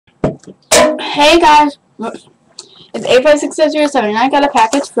Hey guys, it's 856007 and I got a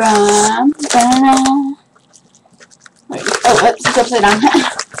package from wait, it's upside down.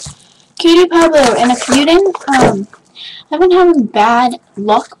 Cuteypieblue, and if you didn't I've been having bad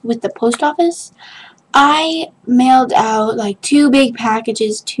luck with the post office. I mailed out like 2 big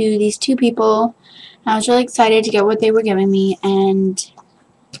packages to these 2 people. I was really excited to get what they were giving me, and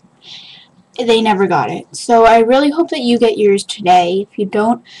they never got it. So I really hope that you get yours today.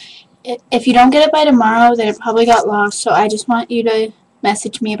 If you don't get it by tomorrow, then it probably got lost. So I just want you to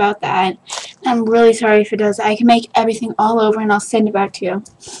message me about that. I'm really sorry if it does. I can make everything all over and I'll send it back to you.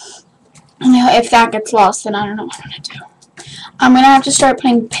 If that gets lost, then I don't know what I'm going to do. I'm going to have to start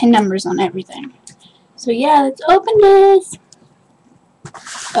putting pin numbers on everything. So yeah, let's open this.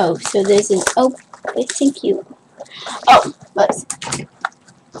 Oh, so this is, oh, thank you. Oh, let's,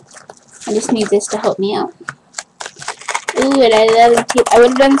 I just need this to help me out. Ooh, and I love tape. I would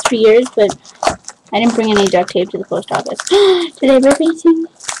have done this for years, but I didn't bring any duct tape to the post office. Did I rip anything?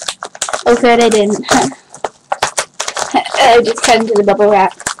 Oh, good, I didn't. I just cut into the bubble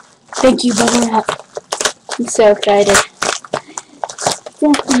wrap. Thank you, bubble wrap. I'm so excited.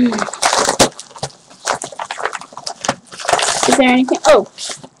 Is there anything? Oh.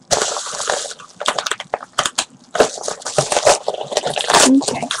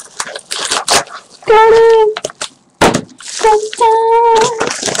 Okay. Got it.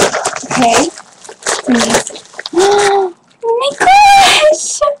 Okay. Oh my gosh!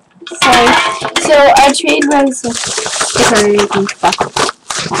 Sorry. So our trade was there.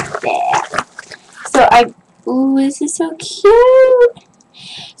 So ooh, this is so cute.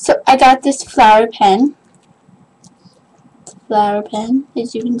 So I got this flower pen.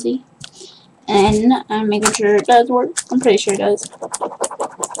 As you can see. And I'm making sure it does work. I'm pretty sure it does.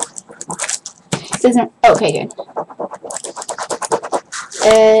 It doesn't. Okay, good.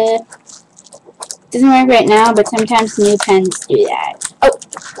 Doesn't work right now, but sometimes new pens do that. Oh,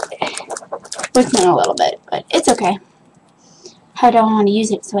 working a little bit, but it's okay. I don't want to use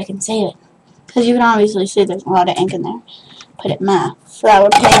it so I can save it, because you can obviously see there's a lot of ink in there. Put it in my flower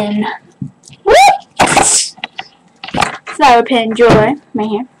pen. Flower pen joy right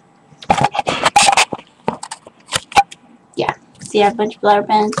here. Yeah, see I have a bunch of flower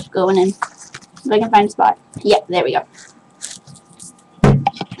pens going in. If I can find a spot. Yep, there we go.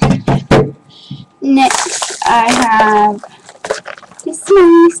 Next, I have this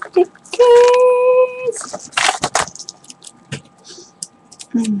nice stickers.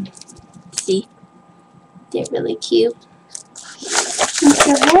 See, they're really cute. I'm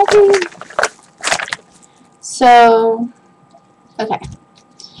so happy. So, okay.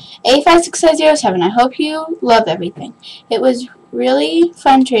 856007. I hope you love everything. It was really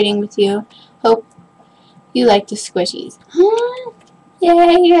fun trading with you. Hope you like the squishies.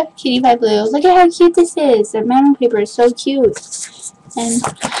 Yay, Cuteypieblue. Look at how cute this is. The memory paper is so cute. And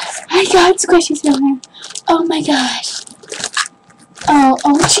I got squishies in there. Oh my gosh. Oh,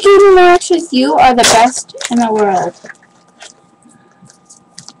 she gave me more extras. You are the best in the world.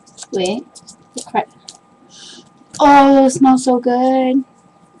 Wait. Oh, those smell so good.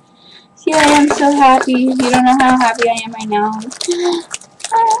 See, I am so happy. You don't know how happy I am right now.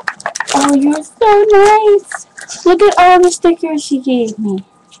 Oh, you're so nice. Look at all the stickers she gave me.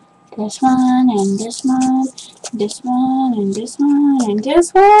 This one, and this one, this one, and this one, and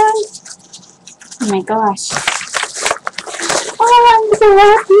this one. Oh my gosh. Oh, I'm so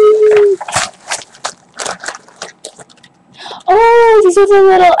happy. Oh, these are the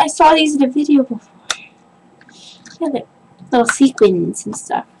little, I saw these in a video before. Yeah, the little sequins and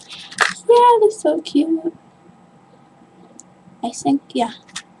stuff. Yeah, they're so cute. I think, yeah.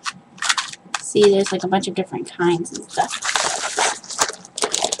 See, there's like a bunch of different kinds and stuff.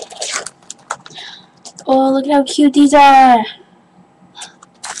 Oh, look at how cute these are.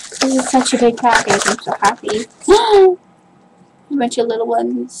 This is such a big package. I'm so happy. A bunch of little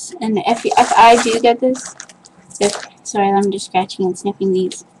ones. And if I do get this, sorry, I'm just scratching and sniffing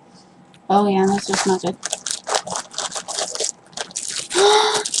these. Oh yeah, that's just not good.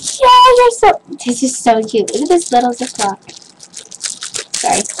 Yeah, you're so. This is so cute. Look at this little Ziploc.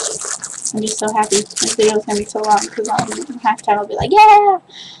 Sorry. I'm just so happy. This video is going to be so long because hashtag I'll be like, yeah!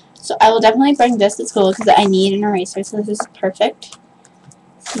 So I will definitely bring this to school because I need an eraser, so this is perfect.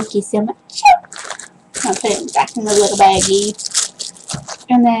 Thank you so much. I'll put it back in the little baggie.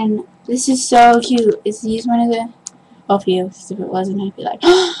 And then, this is so cute. Is these one of the... Oh, for you, because if it wasn't, I'd be like,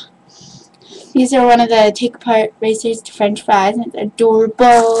 these are one of the take-apart erasers to French fries, and it's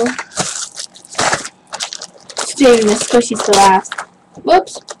adorable. Saving the squishies to last.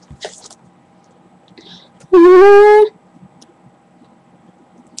 Whoops.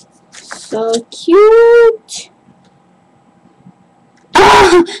 so cute.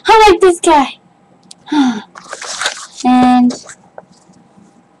 Oh, I like this guy. And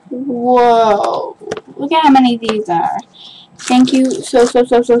whoa, look at how many of these are. Thank you so much.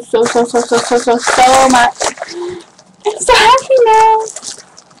 I'm so happy now.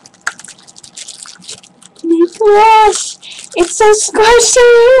 Oh my gosh, it's so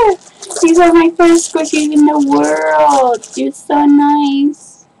squishy. These are my first squishies in the world. You're so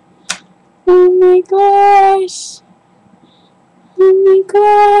nice. Oh my gosh. Oh my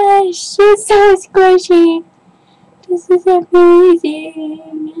gosh, it's so squishy. This is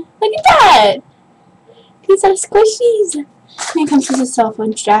amazing. Look at that. These are squishies. And it comes with a cell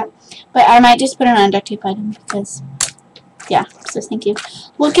phone strap. But I might just put it on a duct tape item because, yeah, so thank you.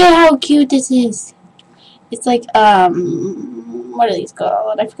 Look at how cute this is. It's like, what are these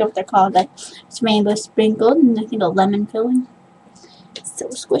called? I forget what they're called. It's rainbow sprinkled and I think a lemon filling. It's so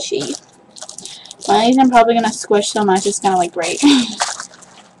squishy. One of these I'm probably going to squish so much it's going to like break.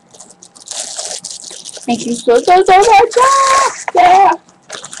 Thank you so much. Yeah.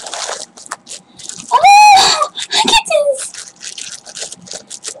 Oh, look at this.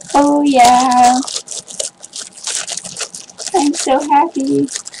 Oh, yeah. I'm so happy.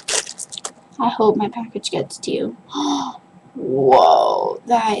 I hope my package gets to you. Whoa,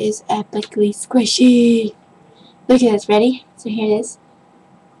 that is epically squishy. Look at this. Ready? So here it is.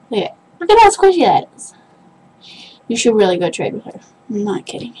 Look at how squishy that is. You should really go trade with her. I'm not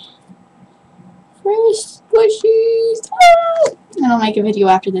kidding. Fresh squishies. Ah! And I'll make a video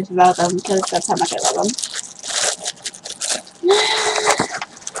after this about them because that's how much I love them.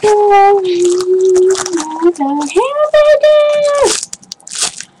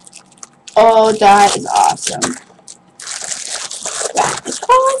 Oh, that is awesome. That is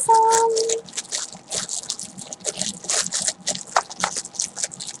awesome.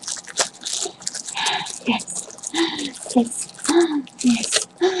 Yes. Yes. Yes.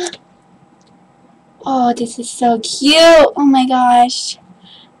 Oh, this is so cute. Oh my gosh.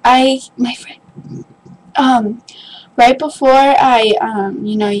 My friend, right before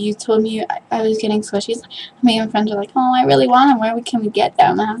you told me I was getting squishies, me and my friends were like, oh, I really want them. Where can we get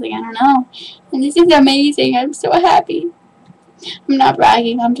them? And I was like, I don't know. And this is amazing. I'm so happy. I'm not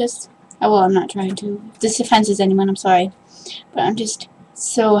bragging. I'm not trying to. If this offenses anyone, I'm sorry. But I'm just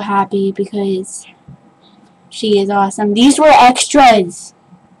so happy because she is awesome. These were extras.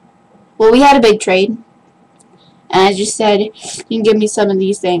 Well, we had a big trade. And I just said, you can give me some of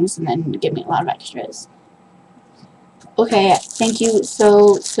these things and then give me a lot of extras. Okay, thank you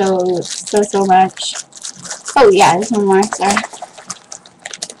so much. Oh yeah, there's one more, sorry.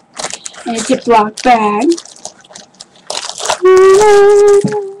 In a Ziploc bag.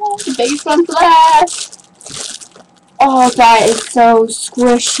 The biggest one for last. Oh, that is so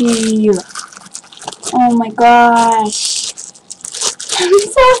squishy. Oh my gosh. I'm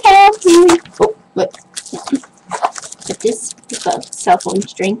so happy. Oh, wait. Put this with the cell phone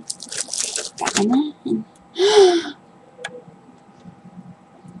string back in that. And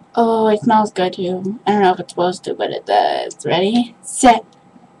oh, it smells good too. I don't know if it's supposed to, but it does. Ready? Set.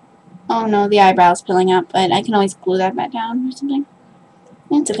 Oh no, the eyebrow's peeling up, but I can always glue that back down or something.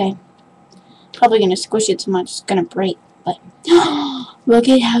 It's okay. Probably gonna squish it too much, it's gonna break. But look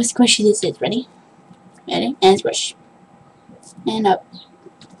at how squishy this is. Ready? Ready? And squish. And up.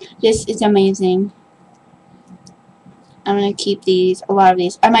 This is amazing. I'm gonna keep these, a lot of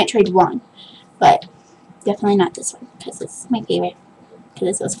these. I might trade one, but definitely not this one because it's my favorite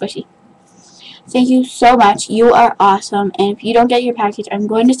because it's so squishy. Thank you so much. You are awesome. And if you don't get your package, I'm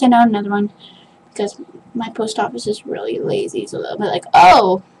going to send out another one because my post office is really lazy. So they'll be like,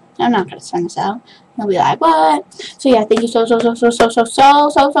 oh, I'm not gonna send this out. They'll be like, what? So yeah, thank you so much. I'm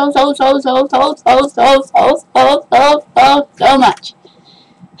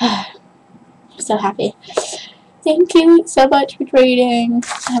so happy. Thank you so much for trading.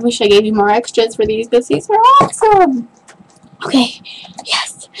 I wish I gave you more extras for these because these are awesome. Okay,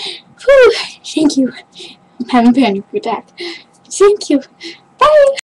 yes. Whew. Thank you. I'm having a panic attack. Thank you. Bye.